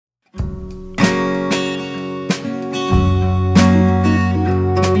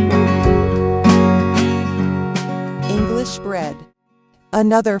bread.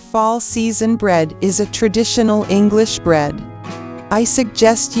 Another fall season bread is a traditional English bread. I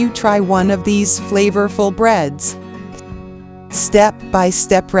suggest you try one of these flavorful breads.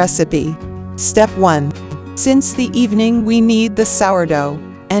 Step-by-step recipe. Step 1. Since the evening we knead the sourdough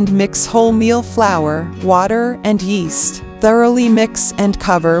and mix wholemeal flour, water, and yeast. Thoroughly mix and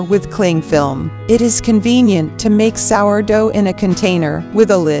cover with cling film. It is convenient to make sourdough in a container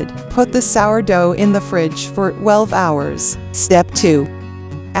with a lid. Put the sourdough in the fridge for 12 hours. Step 2.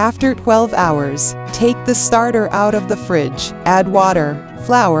 After 12 hours, take the starter out of the fridge. Add water,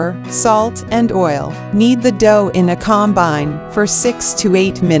 flour, salt, and oil. Knead the dough in a combine for 6 to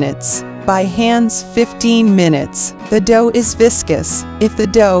 8 minutes. By hands 15 minutes. The dough is viscous. If the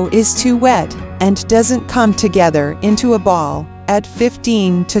dough is too wet and doesn't come together into a ball, add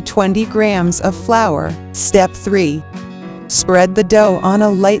 15 to 20 grams of flour. Step 3. Spread the dough on a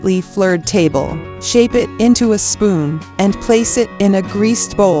lightly floured table. Shape it into a spoon and place it in a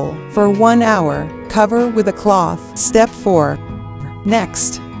greased bowl for 1 hour. Cover with a cloth. Step 4.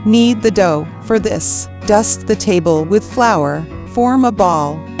 Next, knead the dough. For this, dust the table with flour. Form a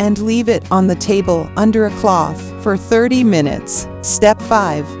ball and leave it on the table under a cloth for 30 minutes. Step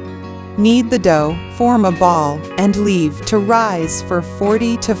 5. Knead the dough, form a ball, and leave to rise for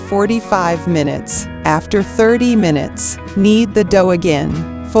 40 to 45 minutes. After 30 minutes, knead the dough again.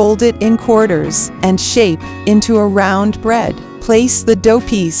 Fold it in quarters and shape into a round bread. Place the dough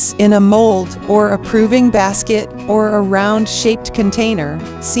piece in a mold or a proving basket or a round-shaped container.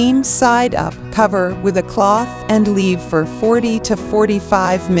 Seam side up. Cover with a cloth and leave for 40 to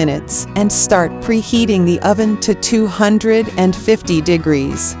 45 minutes and start preheating the oven to 250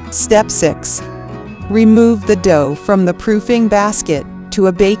 degrees. Step 6. Remove the dough from the proofing basket to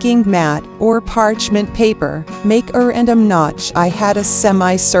a baking mat or parchment paper. Make a random notch. I had a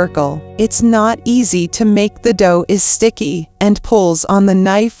semicircle. It's not easy to make. The dough is sticky and pulls on the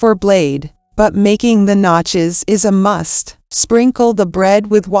knife or blade, but making the notches is a must. Sprinkle the bread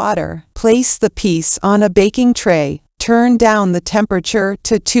with water. Place the piece on a baking tray. Turn down the temperature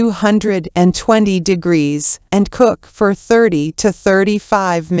to 220 degrees and cook for 30 to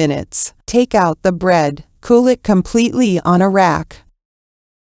 35 minutes. Take out the bread. Cool it completely on a rack.